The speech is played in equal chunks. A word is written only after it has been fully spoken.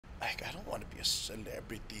like, I don't want to be a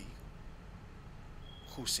celebrity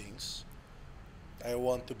who sings. I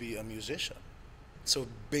want to be a musician. So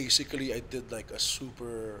basically, I did like a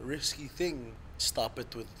super risky thing. Stop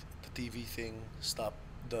it with the TV thing. Stop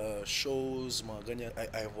the shows, mga ganyan.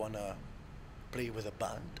 I wanna play with a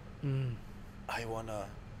band. Mm. I wanna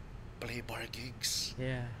play bar gigs.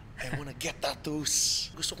 Yeah. I wanna get tattoos.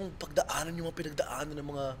 Gusto kong pagdaanan yung mga pinagdaanan ng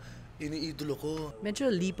mga iniidolo ko. Medyo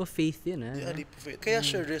a leap of faith yun, eh? Yeah, leap of faith. Kaya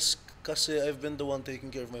siya risk kasi I've been the one taking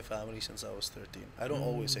care of my family since I was 13. I don't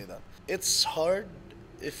always say that. It's hard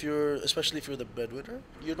if you're, especially if you're the breadwinner.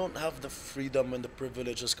 You don't have the freedom and the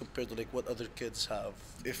privilege as compared to like what other kids have.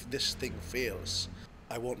 If this thing fails,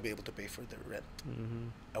 I won't be able to pay for their rent.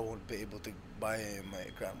 I won't be able to buy my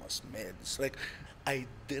grandma's meds. Like, I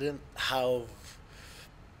didn't have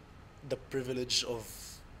the privilege of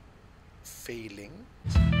failing.